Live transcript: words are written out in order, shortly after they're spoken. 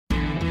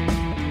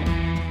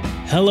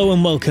Hello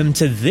and welcome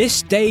to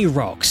This Day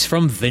Rocks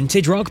from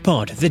Vintage Rock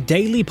Pod, the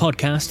daily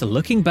podcast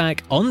looking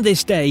back on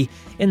this day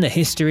in the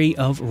history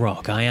of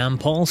rock. I am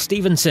Paul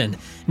Stevenson.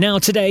 Now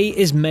today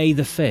is May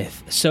the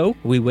 5th, so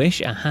we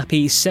wish a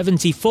happy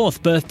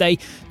 74th birthday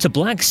to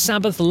Black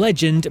Sabbath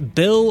legend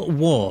Bill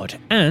Ward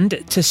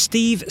and to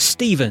Steve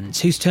Stevens,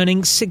 who's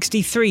turning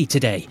 63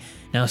 today.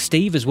 Now,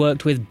 Steve has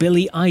worked with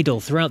Billy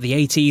Idol throughout the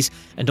 80s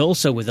and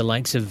also with the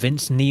likes of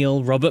Vince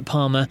Neil, Robert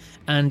Palmer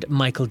and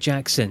Michael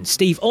Jackson.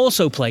 Steve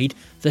also played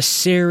the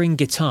searing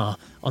guitar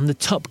on the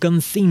Top Gun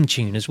theme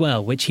tune as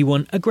well, which he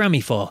won a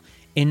Grammy for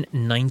in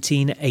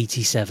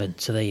 1987.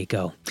 So there you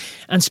go.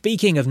 And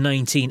speaking of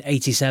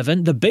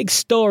 1987, the big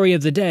story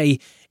of the day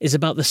is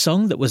about the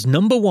song that was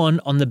number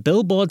one on the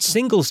Billboard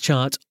singles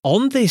chart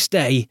on this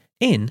day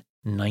in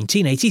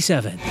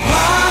 1987.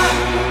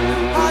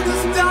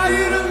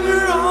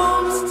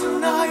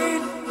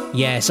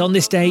 Yes, on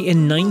this day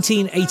in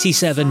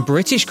 1987,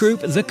 British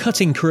group The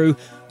Cutting Crew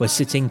was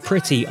sitting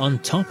pretty on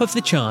top of the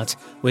chart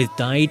with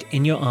Died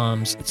in Your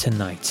Arms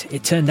Tonight.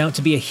 It turned out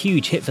to be a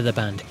huge hit for the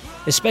band,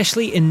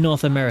 especially in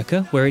North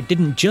America, where it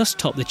didn't just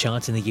top the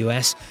chart in the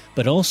US,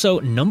 but also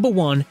number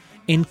one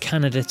in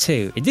Canada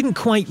too. It didn't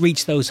quite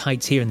reach those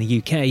heights here in the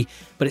UK,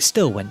 but it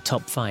still went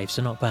top 5,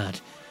 so not bad.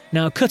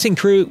 Now, Cutting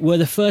Crew were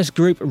the first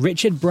group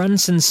Richard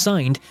Branson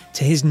signed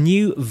to his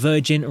new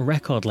Virgin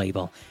record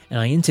label, and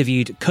I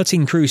interviewed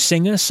Cutting Crew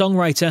singer,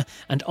 songwriter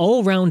and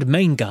all-round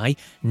main guy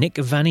Nick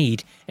Van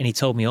Eede, and he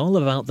told me all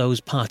about those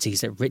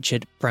parties that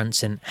Richard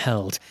Branson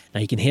held.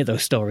 Now, you can hear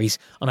those stories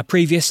on a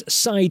previous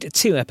Side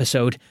 2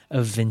 episode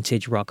of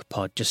Vintage Rock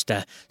Pod. Just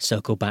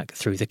circle back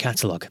through the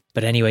catalogue.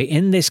 But anyway,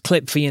 in this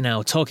clip for you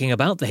now, talking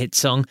about the hit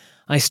song,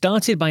 I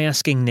started by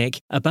asking Nick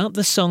about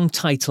the song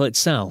title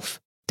itself.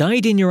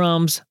 Died in Your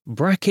Arms,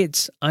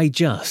 brackets, I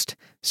just.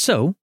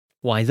 So,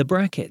 why the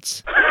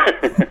brackets?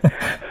 Do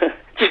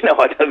you know,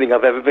 I don't think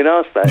I've ever been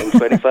asked that in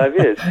 25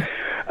 years.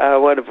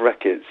 Why the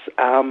brackets?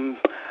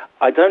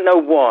 I don't know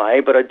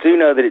why, but I do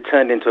know that it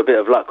turned into a bit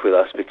of luck with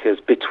us because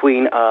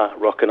Between a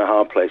Rock and a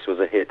Hard Place was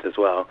a hit as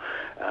well.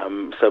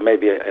 So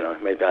maybe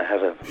I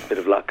have a bit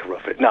of luck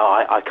off it. No,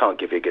 I can't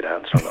give you a good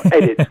answer on that.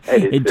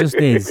 Edit. It just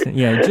is.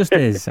 Yeah, it just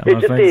is. It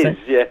just is,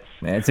 yes.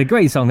 Yeah, it's a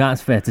great song, that's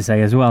fair to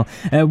say as well.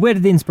 Where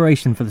did the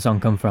inspiration for the song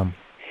come from?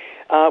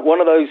 One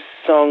of those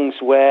songs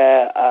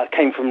where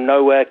came from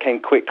nowhere, came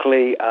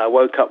quickly.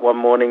 Woke up one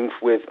morning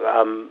with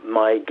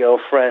my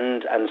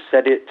girlfriend and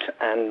said it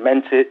and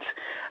meant it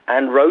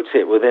and wrote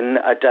it within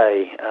a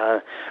day.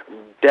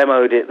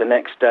 Demoed it the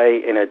next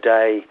day in a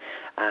day,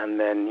 and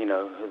then,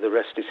 the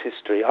rest is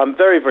history. I'm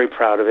very, very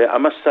proud of it. I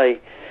must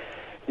say,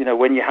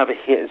 when you have a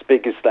hit as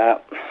big as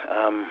that,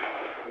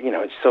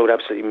 it's sold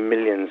absolutely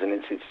millions, and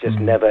it's just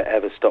never,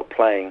 ever stopped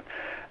playing.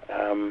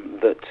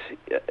 That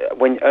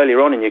when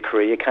earlier on in your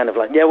career, you're kind of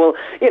like,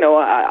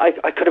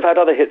 I could have had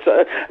other hits,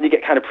 and you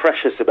get kind of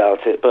precious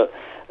about it. But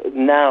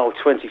now,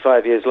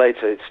 25 years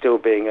later, it's still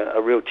being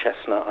a real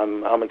chestnut.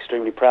 I'm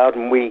extremely proud,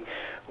 and we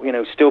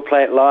still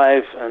play it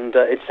live, and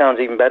it sounds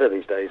even better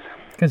these days.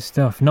 Good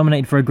stuff.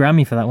 Nominated for a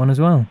Grammy for that one as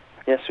well.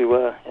 Yes, we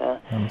were, yeah.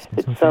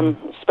 It's a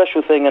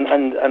special thing,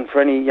 and for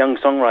any young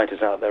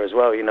songwriters out there as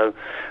well,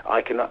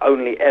 I can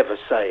only ever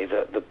say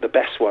that the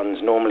best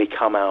ones normally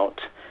come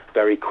out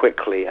very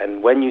quickly,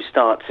 and when you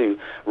start to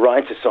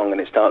write a song and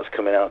it starts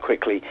coming out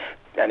quickly,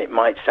 and it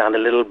might sound a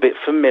little bit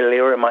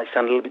familiar, or it might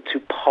sound a little bit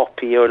too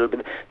poppy, or a little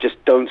bit, just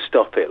don't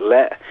stop it.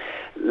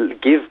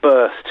 Give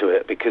birth to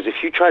it, because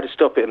if you try to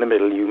stop it in the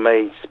middle, you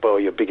may spoil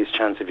your biggest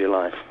chance of your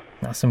life.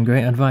 That's some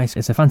great advice.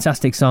 It's a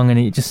fantastic song, and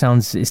it just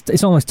sounds,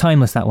 it's almost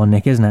timeless, that one,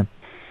 Nick, isn't it?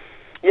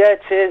 Yeah,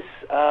 it is.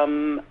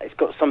 It's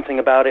got something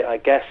about it, I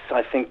guess.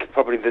 I think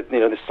probably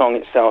the song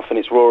itself in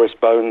its rawest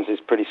bones is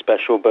pretty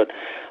special, but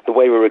the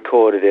way we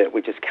recorded it,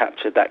 we just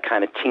captured that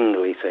kind of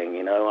tingly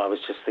thing, I was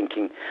just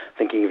thinking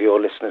of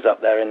your listeners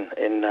up there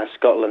in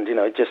Scotland,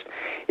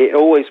 it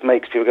always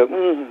makes people go,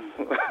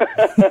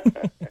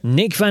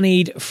 Nick Van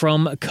Eede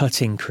from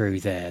Cutting Crew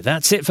there.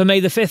 That's it for May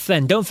the 5th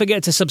then. Don't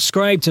forget to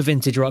subscribe to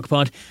Vintage Rock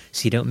Pod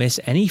so you don't miss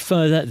any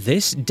further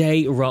This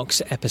Day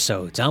Rocks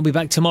episodes. I'll be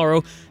back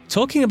tomorrow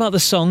talking about the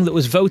song that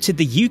was voted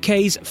the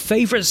UK's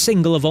favourite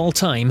single of all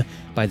time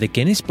by the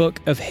Guinness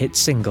Book of Hit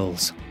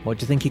Singles. What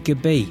do you think it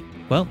could be?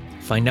 Well,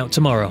 find out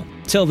tomorrow.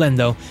 Till then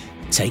though,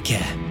 take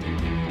care.